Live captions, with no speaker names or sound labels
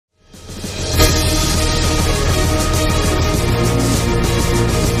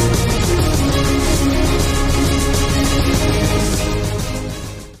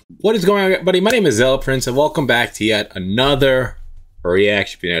What is going on, everybody? My name is ZealetPrince, and welcome back to yet another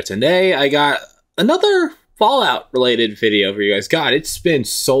reaction video. Today, I got another Fallout-related video for you guys. God, it's been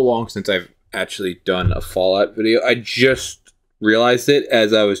so long since I've actually done a Fallout video. I just realized it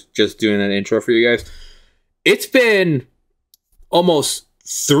as I was just doing an intro for you guys. It's been almost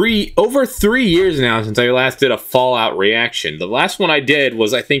over 3 years now since I last did a Fallout reaction. The last one I did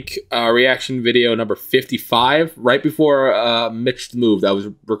was, I think, reaction video number 55, right before Mitch moved. I was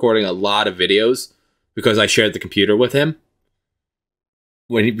recording a lot of videos because I shared the computer with him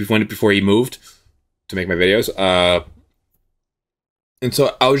before he moved to make my videos. And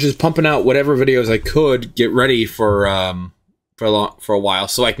so I was just pumping out whatever videos I could get ready for a while,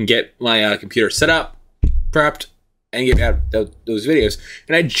 so I can get my computer set up, prepped, and get out those videos.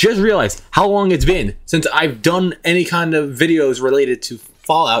 And I just realized how long it's been since I've done any kind of videos related to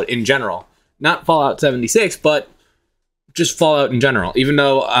Fallout in general. Not Fallout 76, but just Fallout in general. Even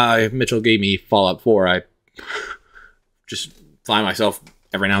though Mitchell gave me Fallout 4, I just find myself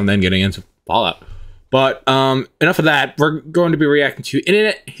every now and then getting into Fallout. But enough of that. We're going to be reacting to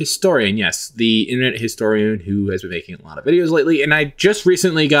Internet Historian. Yes, the Internet Historian who has been making a lot of videos lately. And I just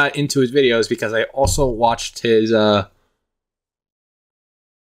recently got into his videos because I also watched his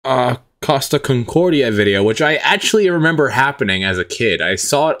Costa Concordia video, which I actually remember happening as a kid. I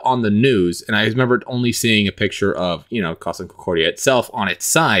saw it on the news, and I remembered only seeing a picture of, you know, Costa Concordia itself on its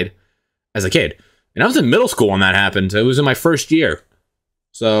side as a kid. And I was in middle school when that happened. It was in my first year.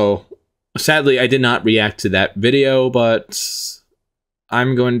 So sadly, I did not react to that video, but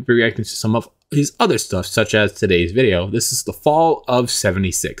I'm going to be reacting to some of his other stuff, such as today's video. This is the Fall of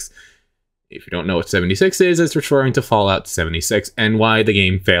 76. If you don't know what 76 is, it's referring to Fallout 76 and why the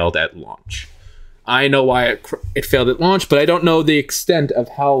game failed at launch. I know why it failed at launch, but I don't know the extent of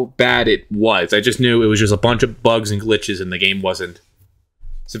how bad it was. I just knew it was just a bunch of bugs and glitches, and the game wasn't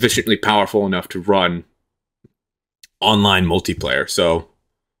sufficiently powerful enough to run online multiplayer. So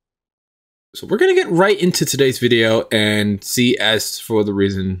we're going to get right into today's video and see as for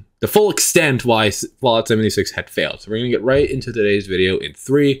the full extent why Fallout 76 had failed. So we're going to get right into today's video in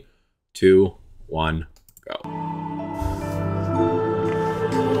 3, 2, 1, go.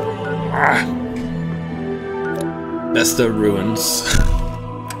 Best of ruins.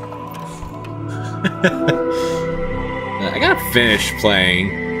 I gotta finish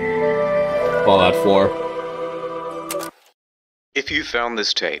playing Fallout 4. If you found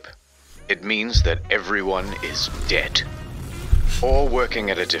this tape, it means that everyone is dead, or working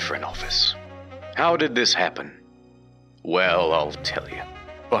at a different office. How did this happen? Well, I'll tell you.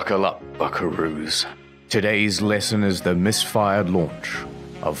 Buckle up, buckaroos. Today's lesson is the misfired launch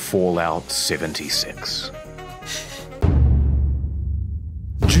of Fallout 76.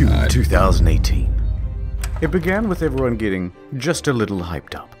 June 2018. It began with everyone getting just a little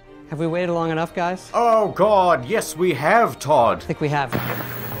hyped up. Have we waited long enough, guys? Oh God, yes we have, Todd. I think we have.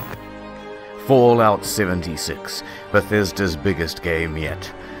 Fallout 76, Bethesda's biggest game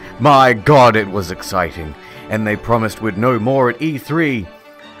yet. My God, it was exciting, and they promised we'd know more at E3.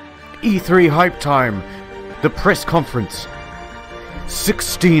 E3 hype time, the press conference.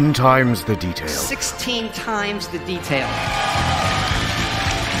 16 times the detail. 16 times the detail.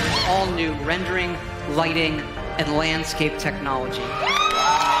 All new rendering, lighting, and landscape technology.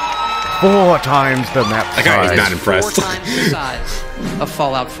 4 times the map size. That guy is not impressed. 4 times the size of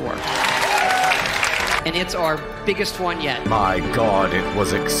Fallout 4. And it's our biggest one yet. My God, it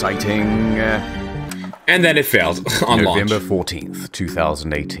was exciting. And then it failed on November launch. 14th,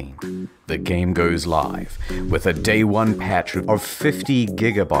 2018. The game goes live with a day one patch of 50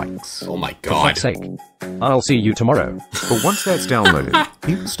 gigabytes. Oh my For God. fuck's sake. I'll see you tomorrow. But once that's downloaded,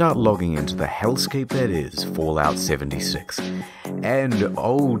 people start logging into the hellscape that is Fallout 76. And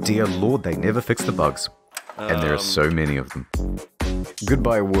oh dear lord, they never fix the bugs. And there are so many of them.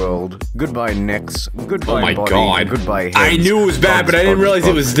 Goodbye world, goodbye necks, goodbye Oh my body, God. goodbye heads. I knew it was bad, but I didn't realize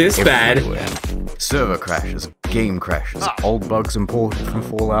it was this bad. Everywhere. Server crashes, game crashes, old bugs imported from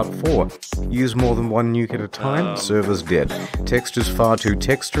Fallout 4. Use more than one nuke at a time, server's dead. Textures far too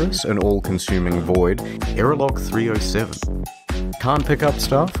texturous, an all-consuming void. Error log 307. Can't pick up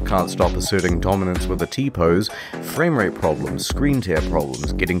stuff, can't stop asserting dominance with a T-pose, framerate problems, screen tear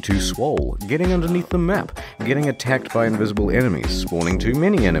problems, getting too swole, getting underneath the map, getting attacked by invisible enemies, spawning too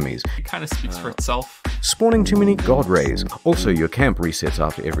many enemies. It kind of speaks for itself. Spawning too many god rays. Also, your camp resets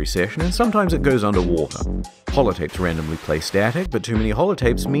after every session, and sometimes it goes underwater. Holotapes randomly play static, but too many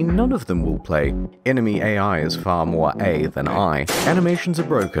holotapes mean none of them will play. Enemy AI is far more A than I. Animations are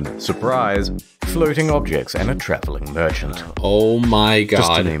broken. Surprise! Floating objects and a traveling merchant. Oh my God.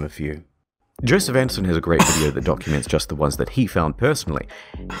 Just to name a few. Joseph Anderson has a great video that documents just the ones that he found personally.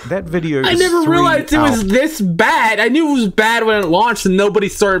 That video I is never 3 realized it was this bad. I knew it was bad when it launched and nobody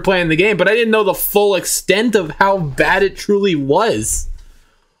started playing the game, but I didn't know the full extent of how bad it truly was.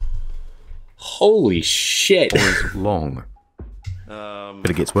 Holy shit. hours long. But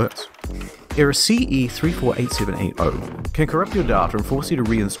it gets worse. Error CE348780 can corrupt your data and force you to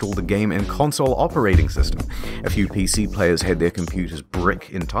reinstall the game and console operating system. A few PC players had their computers brick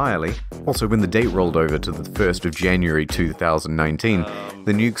entirely. Also, when the date rolled over to the 1st of January 2019,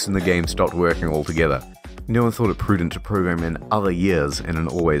 the nukes in the game stopped working altogether. No one thought it prudent to program in other years in an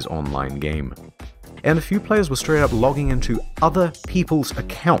always online game. And a few players were straight up logging into other people's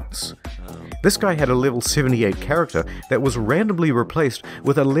accounts. This guy had a level 78 character that was randomly replaced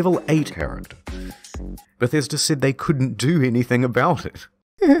with a level 8 character. Bethesda said they couldn't do anything about it.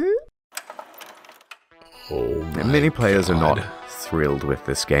 Many players are not thrilled with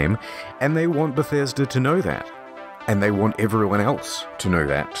this game, and they want Bethesda to know that. And they want everyone else to know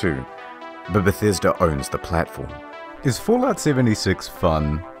that too. But Bethesda owns the platform. Is Fallout 76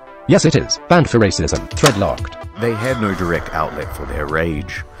 fun? Yes, it is. Banned for racism. Thread locked. They had no direct outlet for their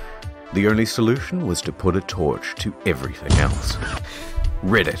rage. The only solution was to put a torch to everything else.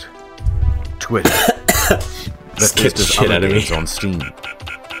 Reddit, Twitter, Bethesda's other games on Steam.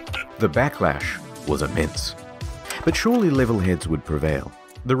 The backlash was immense. But surely level heads would prevail.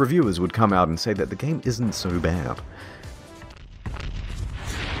 The reviewers would come out and say that the game isn't so bad.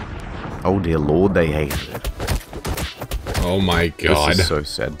 Oh dear lord, they hated it. Oh my god. This is so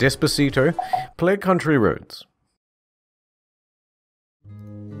sad. Despacito, play Country Roads.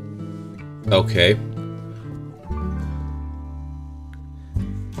 Okay.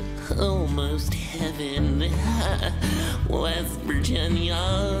 Almost heaven, West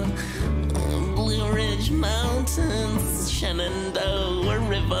Virginia, Blue Ridge Mountains, Shenandoah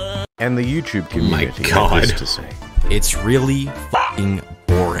River. And the YouTube community God. had this to say. It's really f***ing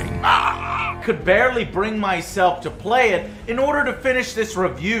boring. Could barely bring myself to play it in order to finish this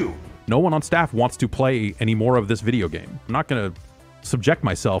review. No one on staff wants to play any more of this video game. I'm not going to subject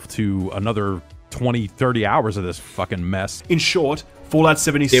myself to another 20, 30 hours of this fucking mess. In short, Fallout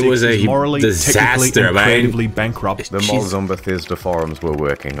 76 It was a is morally, technically, disaster, and man. creatively bankrupt. The mods on Bethesda forums were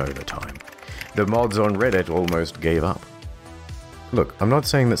working overtime. The mods on Reddit almost gave up. Look, I'm not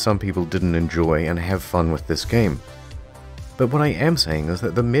saying that some people didn't enjoy and have fun with this game, but what I am saying is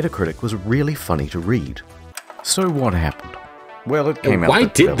that the Metacritic was really funny to read. So what happened? Well, it came out. Why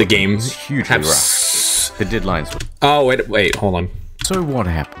that did the game was hugely have rushed. The deadlines were... Oh, wait, hold on. So what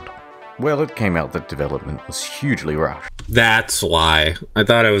happened? Well, it came out that development was hugely rushed. That's why. I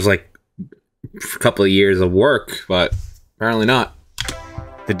thought it was like a couple of years of work, but apparently not.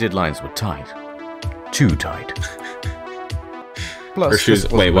 The deadlines were tight. Too tight. Plus, Her shoes-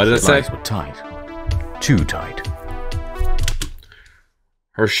 this wait, what did it say? deadlines were tight. Too tight.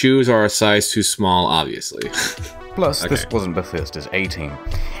 Her shoes are a size too small, obviously. Plus, this Okay. wasn't Bethesda's A-team.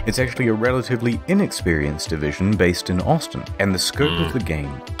 It's actually a relatively inexperienced division based in Austin, and the scope of the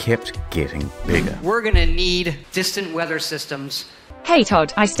game kept getting bigger. We're gonna need distant weather systems. Hey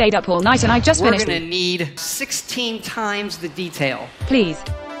Todd, I stayed up all night and I just We're finished. gonna need 16 times the detail. Please,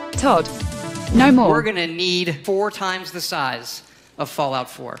 Todd, no more. We're gonna need 4 times the size of Fallout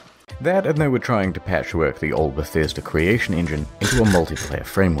 4. That, and they were trying to patchwork the old Bethesda creation engine into a multiplayer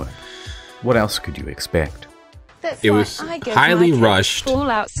framework. What else could you expect? That's It why was I gave highly my kid rushed.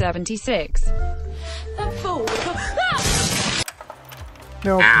 Fallout 76.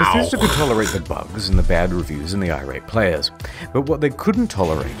 Now, Ow. Bethesda could tolerate the bugs and the bad reviews and the irate players, but what they couldn't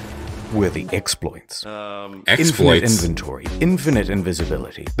tolerate were the exploits. Infinite Exploits. inventory, infinite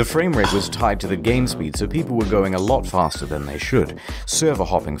invisibility. The frame rate was tied to the game speed, so people were going a lot faster than they should. Server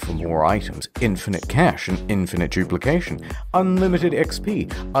hopping for more items, infinite cache and infinite duplication, unlimited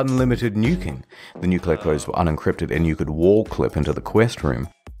XP, unlimited nuking. The nuclear codes were unencrypted and you could wall clip into the quest room.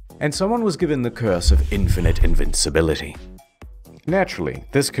 And someone was given the curse of infinite invincibility. Naturally,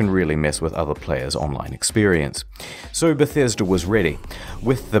 this can really mess with other players' online experience. So Bethesda was ready,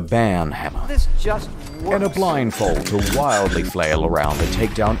 with the ban hammer This just works. and a blindfold to wildly flail around and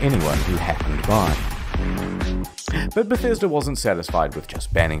take down anyone who happened by. But Bethesda wasn't satisfied with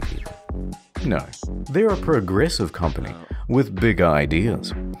just banning people. No, they're a progressive company with big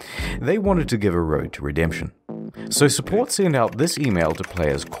ideas. They wanted to give a road to redemption. So support sent out this email to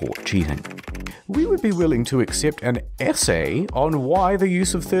players caught cheating. We would be willing to accept an essay on why the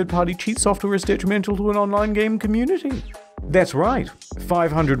use of third-party cheat software is detrimental to an online game community. That's right,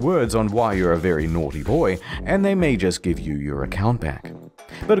 500 words on why you're a very naughty boy, and they may just give you your account back.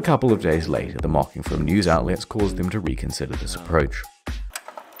 But a couple of days later, the mocking from news outlets caused them to reconsider this approach.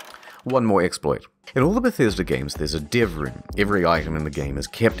 One more exploit. In all the Bethesda games, there's a dev room. Every item in the game is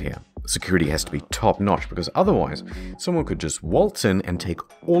kept here. Security has to be top-notch because otherwise, someone could just waltz in and take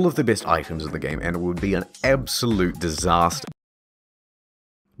all of the best items in the game and it would be an absolute disaster.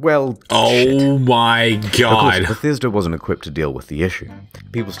 Well, oh my god. Of course, Bethesda wasn't equipped to deal with the issue.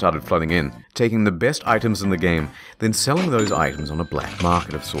 People started flooding in, taking the best items in the game, then selling those items on a black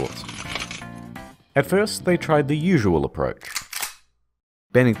market of sorts. At first, they tried the usual approach,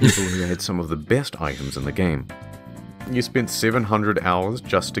 banning people who had some of the best items in the game. You spent 700 hours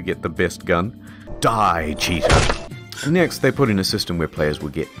just to get the best gun? Die, cheater! Next, they put in a system where players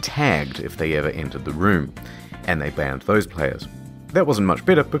would get tagged if they ever entered the room, and they banned those players. That wasn't much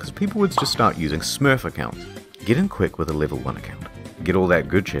better because people would just start using Smurf accounts. Get in quick with a level 1 account, get all that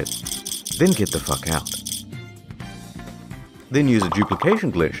good shit, then get the fuck out. Then use a duplication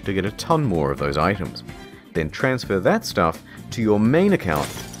glitch to get a ton more of those items. Then transfer that stuff to your main account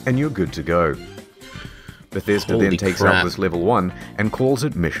and you're good to go. Bethesda then takes out this level 1 and calls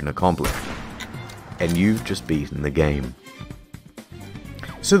it mission accomplished. And you've just beaten the game.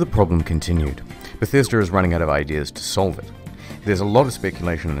 So the problem continued. Bethesda is running out of ideas to solve it. There's a lot of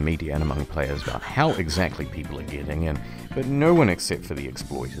speculation in the media and among players about how exactly people are getting in, but no one except for the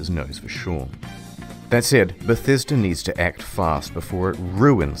exploiters knows for sure. That said, Bethesda needs to act fast before it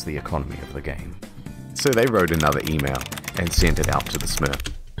ruins the economy of the game. So they wrote another email and sent it out to the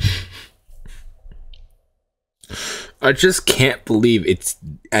Smurf. I just can't believe it's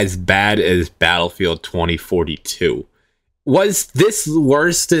as bad as Battlefield 2042. Was this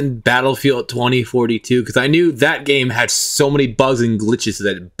worse than Battlefield 2042? Because I knew that game had so many bugs and glitches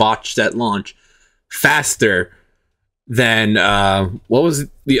that it botched at launch faster than, what was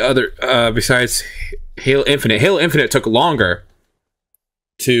the other, besides Halo Infinite? Halo Infinite took longer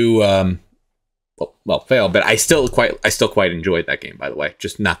to, fail, but I still quite enjoyed that game, by the way.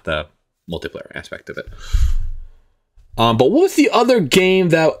 Just not the multiplayer aspect of it. But what was the other game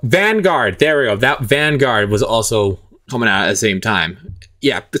that... Vanguard, there we go. That Vanguard was also coming out at the same time.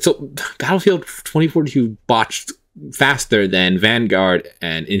 Yeah, so Battlefield 2042 botched faster than Vanguard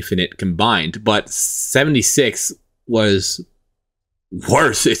and Infinite combined, but 76 was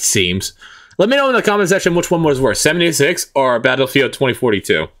worse, it seems. Let me know in the comment section which one was worse, 76 or Battlefield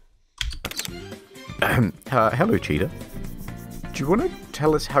 2042. Hello, Cheetah. Do you want to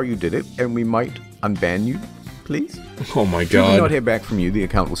tell us how you did it, and we might unban you, please? Oh my If we god. not hear back from you, the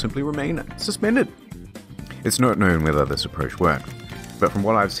account will simply remain suspended. It's not known whether this approach worked, but from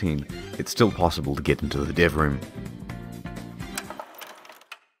what I've seen, it's still possible to get into the dev room.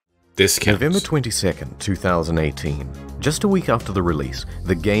 Discounts. November 22nd, 2018. Just a week after the release,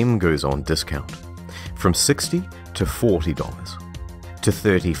 the game goes on discount. From $60 to $40, to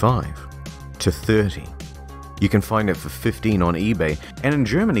 $35, to $30. You can find it for $15 on eBay, and in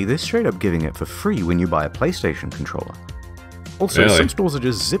Germany they're straight up giving it for free when you buy a PlayStation controller. Also, Really? some stores are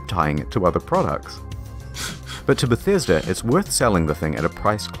just zip tying it to other products. But to Bethesda, it's worth selling the thing at a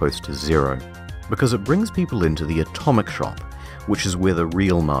price close to zero, because it brings people into the atomic shop, which is where the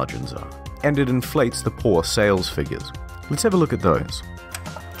real margins are, and it inflates the poor sales figures. Let's have a look at those.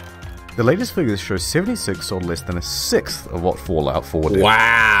 The latest figures show 76 sold less than a sixth of what Fallout 4 did.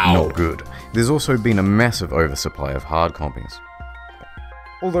 Wow. Not good. There's also been a massive oversupply of hard copies.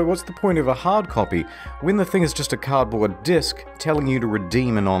 Although, what's the point of a hard copy when the thing is just a cardboard disc telling you to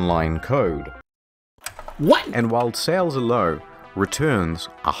redeem an online code? What? And while sales are low, returns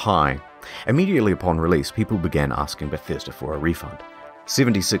are high. Immediately upon release, people began asking Bethesda for a refund.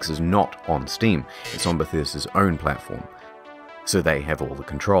 76 is not on Steam, it's on Bethesda's own platform, so they have all the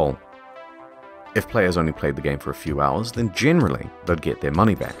control. If players only played the game for a few hours, then generally they'd get their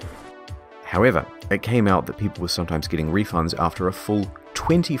money back. However, it came out that people were sometimes getting refunds after a full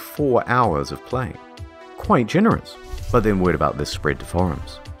 24 hours of play. Quite generous. But then word about this spread to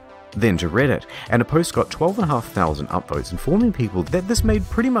forums. Then to Reddit, and a post got 12,500 upvotes informing people that this made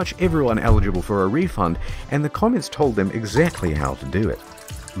pretty much everyone eligible for a refund, and the comments told them exactly how to do it.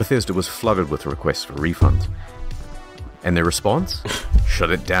 Bethesda was flooded with requests for refunds. And their response?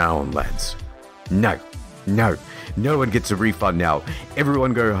 Shut it down, lads. No one gets a refund now.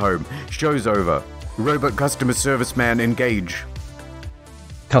 Everyone go home. Show's over. Robot customer service man engage.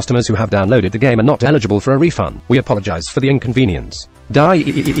 Customers who have downloaded the game are not eligible for a refund. We apologize for the inconvenience. Die.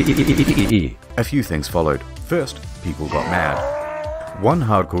 A few things followed. First, people got mad. One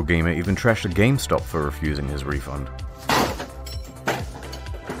hardcore gamer even trashed a GameStop for refusing his refund.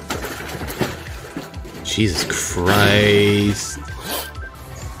 Jesus Christ.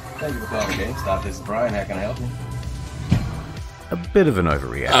 Thank you for calling GameStop. This is Brian. How can I help you? A bit of an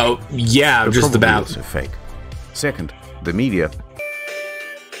overreaction. Oh, yeah, but just probably about. also fake. Second, the media.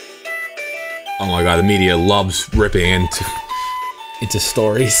 Oh my god, the media loves ripping into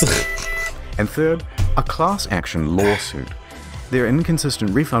stories. And third, a class action lawsuit. Their inconsistent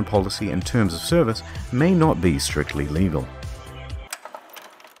refund policy and terms of service may not be strictly legal.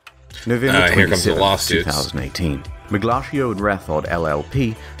 November here comes the 27, lawsuits. 2018. Miglaccio and Rathod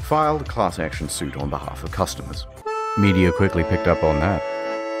LLP filed a class action suit on behalf of customers. Media quickly picked up on that.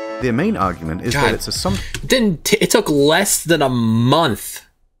 Their main argument is that it's a it took less than a month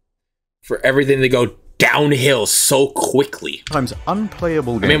for everything to go downhill so quickly. Sometimes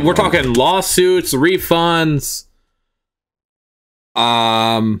unplayable game. I mean, we're talking lawsuits, refunds,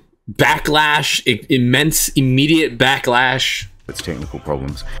 backlash, immense, immediate backlash. Its technical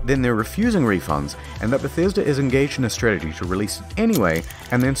problems. Then they're refusing refunds, and that Bethesda is engaged in a strategy to release it anyway,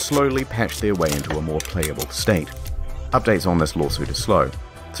 and then slowly patch their way into a more playable state. Updates on this lawsuit are slow,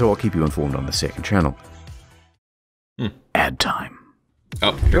 so I'll keep you informed on the second channel. Ad time.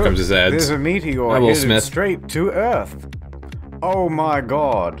 Oh, here comes his ads. There's a meteor headed straight to Earth. Oh my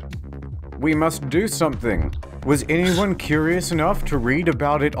god. We must do something. Was anyone curious enough to read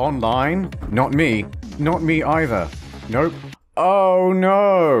about it online? Not me. Not me either. Nope. Oh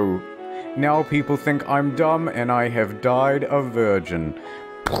no. Now people think I'm dumb and I have died a virgin.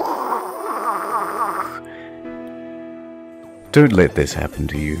 Don't let this happen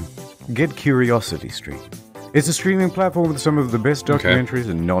to you. Get Curiosity Street. It's a streaming platform with some of the best documentaries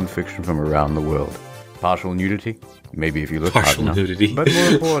and non-fiction from around the world. Partial nudity? Maybe if you look hard enough. Nudity. But more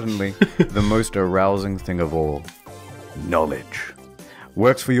importantly, the most arousing thing of all, knowledge.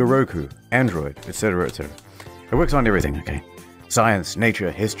 Works for your Roku, Android, etc., etc. It works on everything, okay? Science, nature,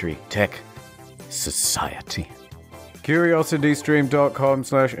 history, tech, society.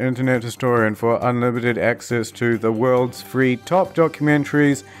 CuriosityStream.com/internethistorian for unlimited access to the world's free top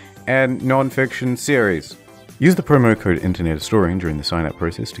documentaries and non-fiction series. Use the promo code InternetHistorian during the sign-up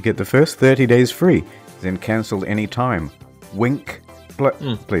process to get the first 30 days free, then cancel any time. Wink.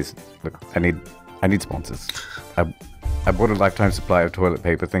 Please, look, I need sponsors. I bought a lifetime supply of toilet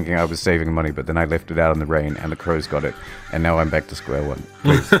paper thinking I was saving money, but then I left it out in the rain and the crows got it, and now I'm back to square one.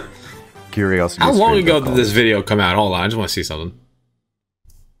 Please. Curiosity. How long ago did this video come out? Hold on, I just want to see something.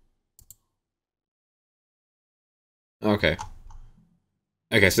 Okay.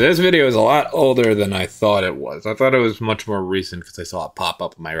 Okay, so this video is a lot older than I thought it was. I thought it was much more recent because I saw it pop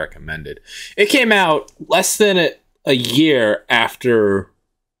up in my recommended. It came out less than a year after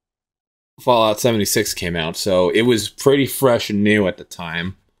Fallout 76 came out, so it was pretty fresh and new at the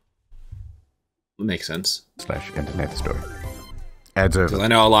time. Makes sense. /internet story. Ads over. Because I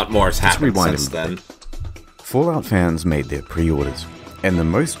know a lot more has happened since then. Fallout fans made their pre-orders, and the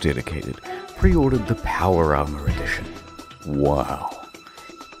most dedicated pre-ordered the Power Armor Edition. Wow.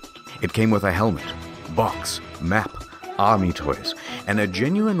 It came with a helmet, box, map, army toys, and a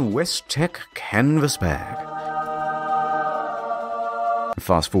genuine West Tech canvas bag.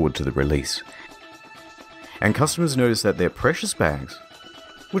 Fast forward to the release, and customers noticed that their precious bags,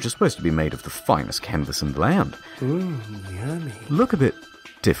 which are supposed to be made of the finest canvas in the land, yummy, look a bit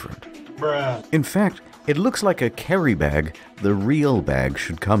different. Bruh. In fact, it looks like a carry bag the real bag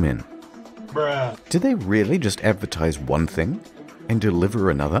should come in. Bruh. Did they really just advertise one thing and deliver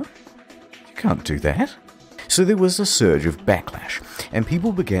another? You can't do that. So there was a surge of backlash, and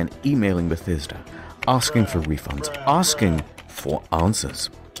people began emailing Bethesda, asking for refunds, asking for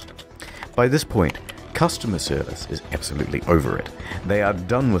answers. By this point, customer service is absolutely over it. They are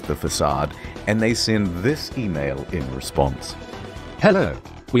done with the facade, and they send this email in response. Hello.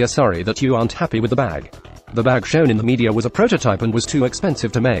 We are sorry that you aren't happy with the bag. The bag shown in the media was a prototype and was too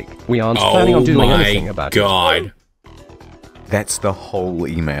expensive to make. We aren't planning on doing anything about it. That's the whole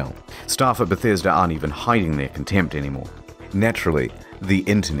email. Staff at Bethesda aren't even hiding their contempt anymore. Naturally, the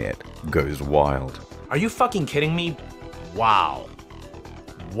internet goes wild. Are you fucking kidding me? Wow.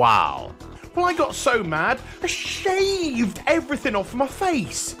 Wow. Well, I got so mad, I shaved everything off my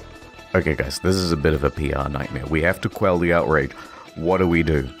face. Okay guys, this is a bit of a PR nightmare. We have to quell the outrage. What do we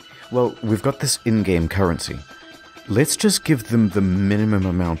do? Well, we've got this in-game currency. Let's just give them the minimum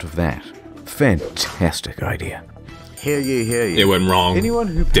amount of that. Fantastic idea. Hear ye, hear ye. It went wrong. Anyone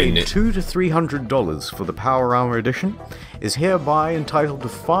who paid $200 to $300 for the Power Armor Edition is hereby entitled to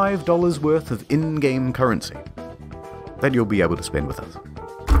 $5 worth of in-game currency that you'll be able to spend with us.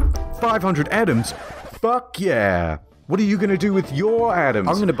 500 atoms? Fuck yeah! What are you gonna do with your atoms?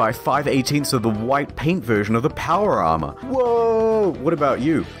 I'm gonna buy 5/18 of the white paint version of the Power Armor. Whoa! What about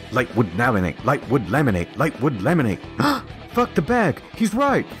you? Lightwood laminate, lightwood laminate, lightwood laminate. Fuck the bag! He's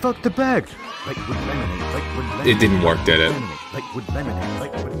right! Fuck the bag! Lightwood laminate, lightwood laminate. It didn't work, did it? Lightwood laminate,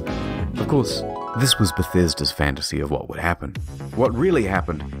 lightwood. Of course, This was Bethesda's fantasy of what would happen. What really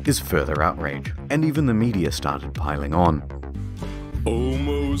happened is further outrage, and even the media started piling on.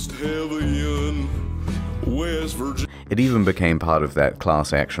 Almost heaven, West Virginia. It even became part of that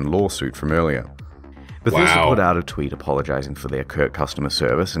class action lawsuit from earlier. Bethesda put out a tweet apologizing for their curt customer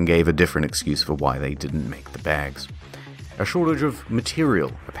service and gave a different excuse for why they didn't make the bags. A shortage of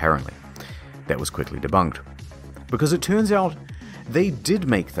material, apparently. That was quickly debunked. Because it turns out they did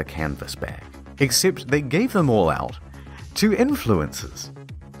make the canvas bag, except they gave them all out to influencers.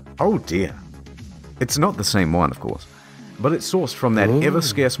 Oh dear. It's not the same one, of course, but it's sourced from that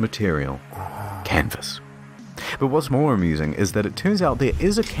ever-scarce material, canvas. But what's more amusing is that it turns out there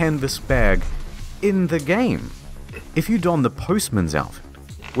is a canvas bag in the game, if you don the postman's outfit,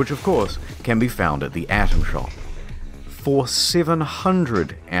 which of course can be found at the Atom Shop, for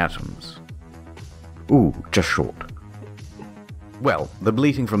 700 atoms. Ooh, just short. Well, the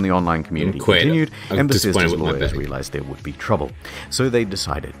bleating from the online community continued, and Bethesda's lawyers realized there would be trouble, so they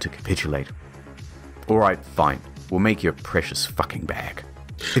decided to capitulate. Alright, fine, we'll make your precious fucking bag.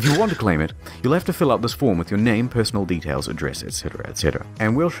 If you want to claim it, you'll have to fill out this form with your name, personal details, address, etc., etc.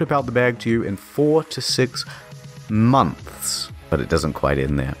 And we'll ship out the bag to you in 4 to 6 months. But it doesn't quite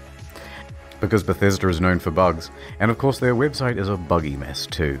end there. Because Bethesda is known for bugs, and of course their website is a buggy mess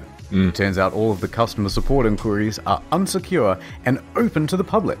too. Turns out all of the customer support inquiries are unsecure and open to the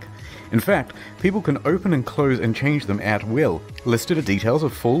public. In fact, people can open and close and change them at will. Listed are details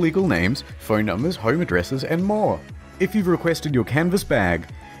of full legal names, phone numbers, home addresses, and more. If you've requested your canvas bag,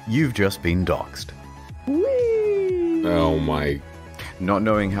 you've just been doxxed. Whee! Oh my. Not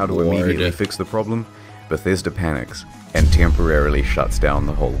knowing how to immediately fix the problem, Bethesda panics and temporarily shuts down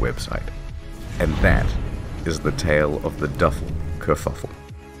the whole website. And that is the tale of the duffel kerfuffle.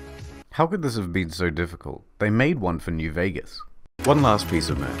 How could this have been so difficult? They made one for New Vegas. One last piece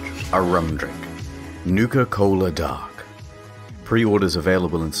of merch, a rum drink, Nuka-Cola Dark. Pre-orders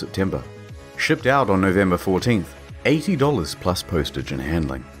available in September. Shipped out on November 14th. $80 plus postage and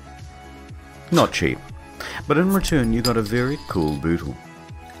handling. Not cheap, but in return you got a very cool bootle.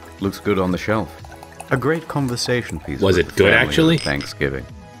 Looks good on the shelf. A great conversation piece. Was it good actually? Thanksgiving.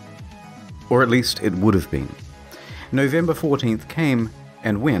 Or at least it would have been. November 14th came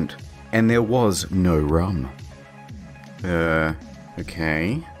and went, and there was no rum.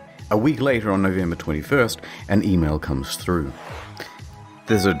 Okay. A week later on November 21st, an email comes through.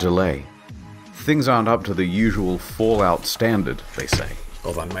 There's a delay. Things aren't up to the usual Fallout standard, they say.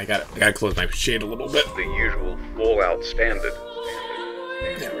 Hold on, I gotta close my shade a little bit. The usual Fallout standard.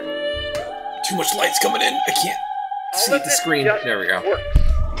 Too much light's coming in. I can't see the screen. There we go.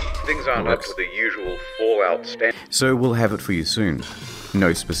 Things aren't up to the usual Fallout standard. So we'll have it for you soon.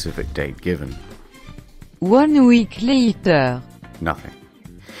 No specific date given. 1 week later. Nothing.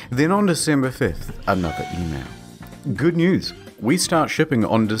 Then on December 5th, another email. Good news. We start shipping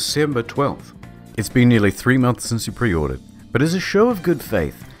on December 12th. It's been nearly 3 months since you pre-ordered, but as a show of good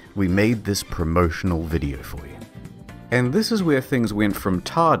faith, we made this promotional video for you. And this is where things went from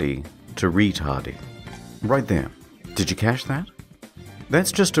tardy to retardy. Right there. Did you catch that?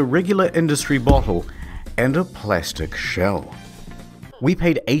 That's just a regular industry bottle and a plastic shell. We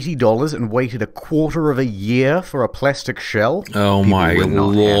paid $80 and waited a quarter of a year for a plastic shell? Oh my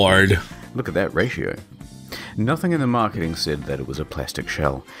lord. Look at that ratio. Nothing in the marketing said that it was a plastic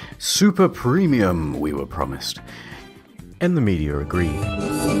shell. Super premium, we were promised. And the media agreed.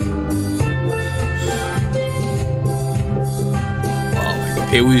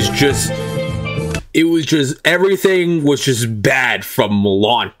 It was just everything was just bad from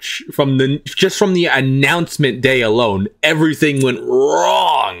launch. From the announcement day alone, everything went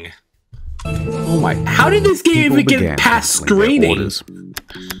wrong. Oh my, how did this game even get past screening?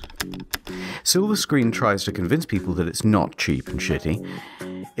 Silver Screen tries to convince people that it's not cheap and shitty.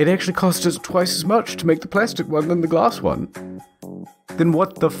 It actually cost us twice as much to make the plastic one than the glass one. Then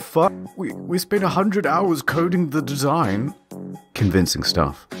what the fuck? We spent 100 hours coding the design. Convincing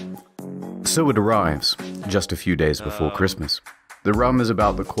stuff. So it arrives, just a few days before Christmas. The rum is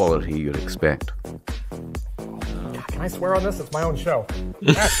about the quality you'd expect. Can I swear on this? It's my own show.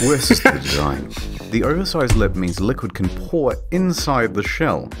 Worse is the design. The oversized lip means liquid can pour inside the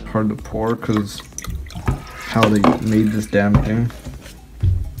shell. Hard to pour because how they made this damn thing.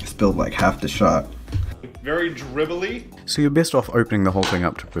 Spilled like half the shot. Very dribbly. So you're best off opening the whole thing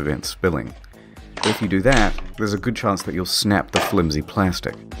up to prevent spilling. If you do that, there's a good chance that you'll snap the flimsy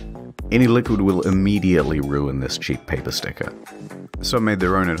plastic. Any liquid will immediately ruin this cheap paper sticker. Some made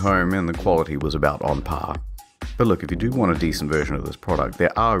their own at home and the quality was about on par. But look, if you do want a decent version of this product,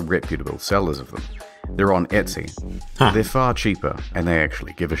 there are reputable sellers of them. They're on Etsy. They're far cheaper, and they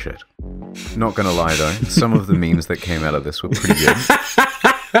actually give a shit. Not gonna lie though, some of the memes that came out of this were pretty good.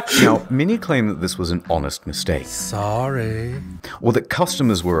 Now, many claim that this was an honest mistake. Sorry. Or that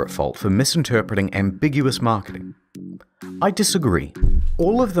customers were at fault for misinterpreting ambiguous marketing. I disagree.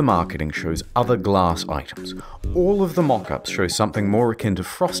 All of the marketing shows other glass items. All of the mock-ups show something more akin to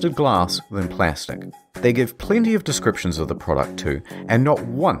frosted glass than plastic. They give plenty of descriptions of the product too, and not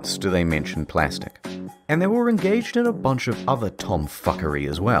once do they mention plastic. And they were engaged in a bunch of other tomfuckery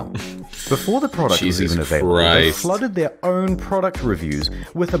as well. Before the product was even available, they flooded their own product reviews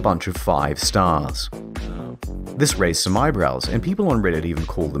with a bunch of 5 stars. This raised some eyebrows, and people on Reddit even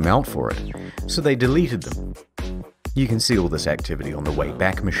called them out for it, so they deleted them. You can see all this activity on the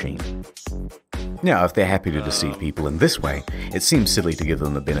Wayback Machine. Now, if they're happy to deceive people in this way, it seems silly to give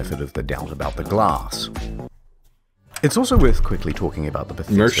them the benefit of the doubt about the glass. It's also worth quickly talking about the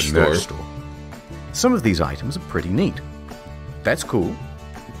Bethesda merch store. Some of these items are pretty neat. That's cool.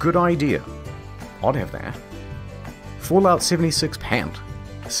 Good idea. I'd have that. Fallout 76 pant.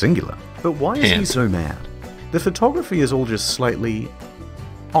 Singular. But why is he so mad? The photography is all just slightly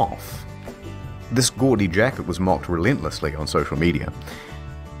off. This gaudy jacket was mocked relentlessly on social media.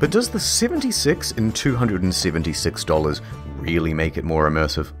 But does the $76 and $276 really make it more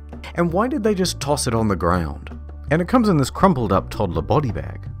immersive? And why did they just toss it on the ground? And it comes in this crumpled up toddler body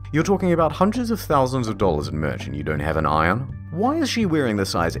bag. You're talking about hundreds of thousands of dollars in merch and you don't have an eye on? Why is she wearing the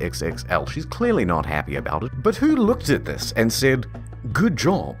size XXL? She's clearly not happy about it. But who looked at this and said, "Good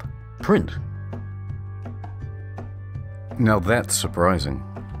job, print"? Now that's surprising.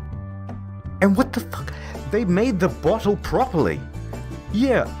 And what the fuck? They made the bottle properly.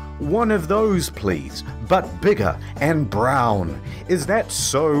 Yeah, one of those please, but bigger and brown. Is that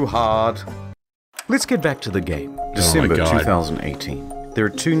so hard? Let's get back to the game. December 2018. There are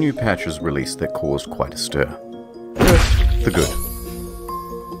 2 new patches released that caused quite a stir. First, the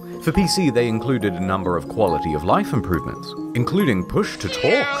good. For PC, they included a number of quality of life improvements, including push to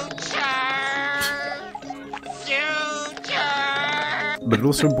talk. But it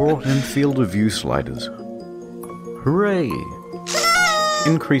also brought in field of view sliders. Hooray!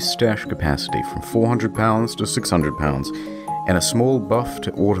 Increased stash capacity from 400 pounds to 600 pounds, and a small buff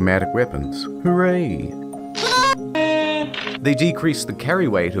to automatic weapons. Hooray! They decreased the carry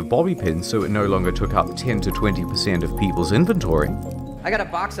weight of bobby pins so it no longer took up 10 to 20% of people's inventory. I got a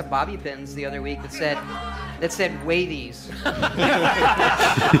box of bobby pins the other week that said weigh these.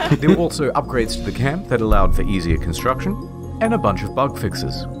 There were also upgrades to the camp that allowed for easier construction, and a bunch of bug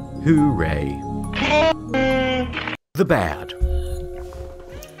fixes. Hooray. The bad.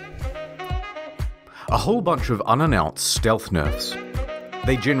 A whole bunch of unannounced stealth nerfs.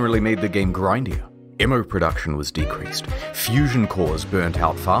 They generally made the game grindier. Ammo production was decreased. Fusion cores burnt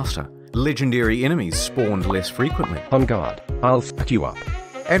out faster. Legendary enemies spawned less frequently. On guard, I'll fuck you up.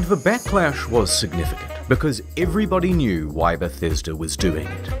 And the backlash was significant, because everybody knew why Bethesda was doing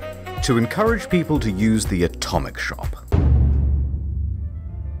it. To encourage people to use the Atomic Shop.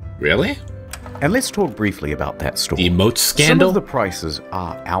 Really? And let's talk briefly about that store. The emote scandal? Some of the prices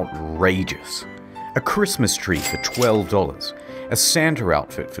are outrageous. A Christmas tree for $12. A Santa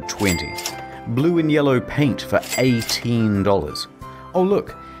outfit for $20. Blue and yellow paint for $18. Oh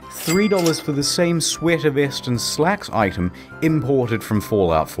look, $3 for the same sweater vest and slacks item imported from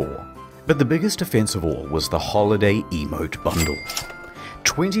Fallout 4. But the biggest offense of all was the holiday emote bundle.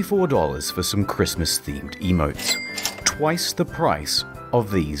 $24 for some Christmas-themed emotes. Twice the price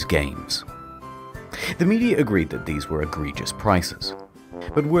of these games. The media agreed that these were egregious prices.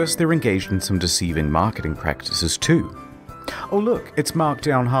 But worse, they're engaged in some deceiving marketing practices too. Oh look, it's marked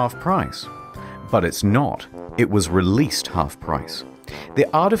down half price. But it's not. It was released half price.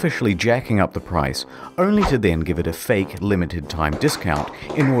 They're artificially jacking up the price, only to then give it a fake limited time discount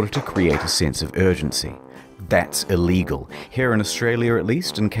in order to create a sense of urgency. That's illegal, here in Australia at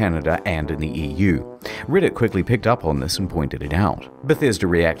least, in Canada and in the EU. Reddit quickly picked up on this and pointed it out. Bethesda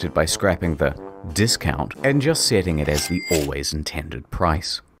reacted by scrapping the discount and just setting it as the always intended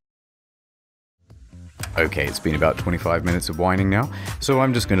price. Okay, it's been about 25 minutes of whining now, so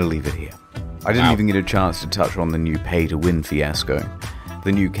I'm just going to leave it here. I didn't even get a chance to touch on the new pay-to-win fiasco,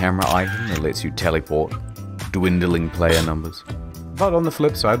 the new camera item that lets you teleport, dwindling player numbers. But on the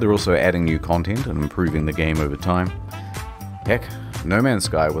flip side, they're also adding new content and improving the game over time. Heck, No Man's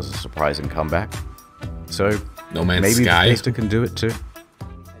Sky was a surprising comeback. So, maybe Bethesda can do it too.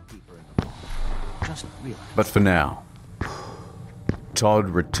 But for now, Todd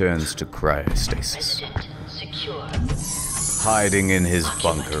returns to cryostasis, hiding in his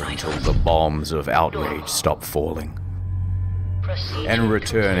bunker until the bombs of outrage stop falling, and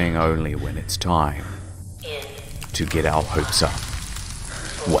returning only when it's time. to get our hopes up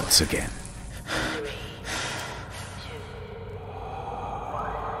once again.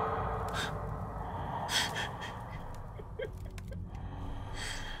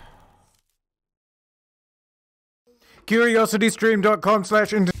 CuriosityStream.com/.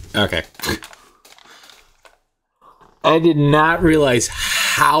 Okay. I did not realize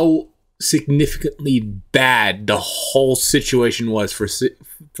how significantly bad the whole situation was for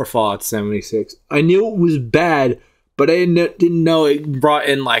Fallout 76. I knew it was bad, but I didn't know it brought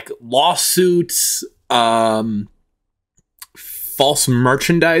in like lawsuits, false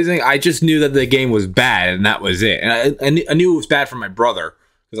merchandising. I just knew that the game was bad, and that was it. And I knew it was bad for my brother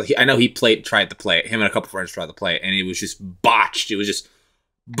because I know he tried to play it. Him and a couple friends tried to play it, and it was just botched. It was just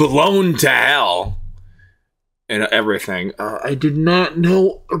blown to hell. And everything. I did not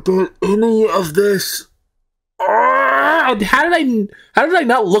know about any of this. How did I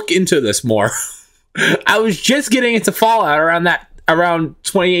not look into this more? I was just getting into Fallout around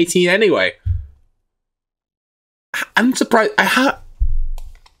 2018 anyway. I'm surprised.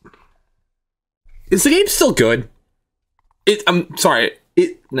 Is the game still good? I'm sorry.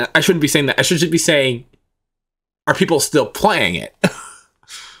 I shouldn't be saying that. I should be saying, are people still playing it?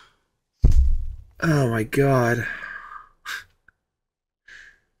 Oh my god.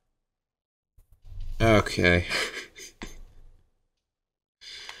 Okay.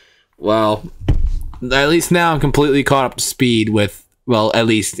 Well, at least now I'm completely caught up to speed with, well, at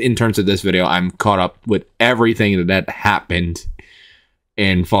least in terms of this video, I'm caught up with everything that happened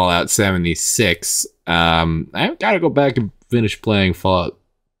in Fallout 76. I've got to go back and finish playing Fallout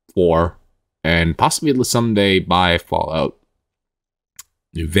 4 and possibly someday buy Fallout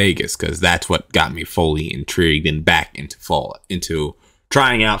New Vegas, because that's what got me fully intrigued and back into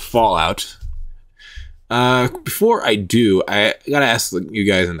trying out Fallout. Before I do, I gotta ask you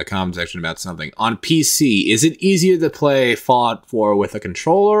guys in the comment section about something. On PC, is it easier to play Fallout 4 with a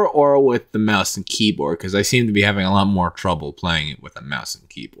controller or with the mouse and keyboard? Because I seem to be having a lot more trouble playing it with a mouse and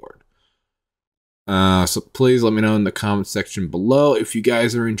keyboard. So please let me know in the comment section below if you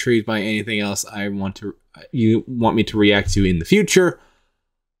guys are intrigued by anything else you want me to react to in the future.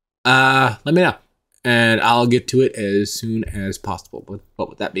 Let me know, and I'll get to it as soon as possible. But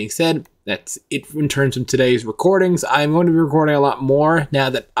with that being said, that's it in terms of today's recordings. I'm going to be recording a lot more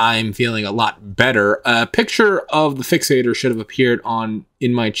now that I'm feeling a lot better. A picture of the fixator should have appeared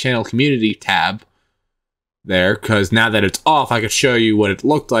in my channel community tab there, because now that it's off, I could show you what it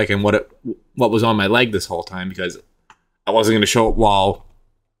looked like and what was on my leg this whole time, because I wasn't going to show it while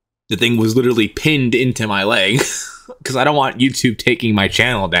the thing was literally pinned into my leg. Because I don't want YouTube taking my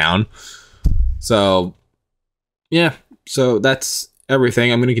channel down. So, yeah. So that's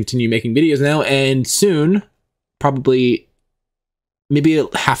everything. I'm going to continue making videos now. And soon, probably maybe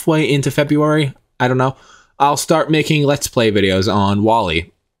halfway into February, I don't know, I'll start making Let's Play videos on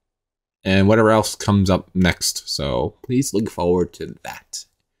Wally. And whatever else comes up next. So please look forward to that.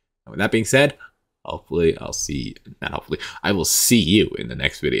 And with that being said, I will see you in the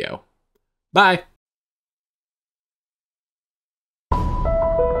next video. Bye.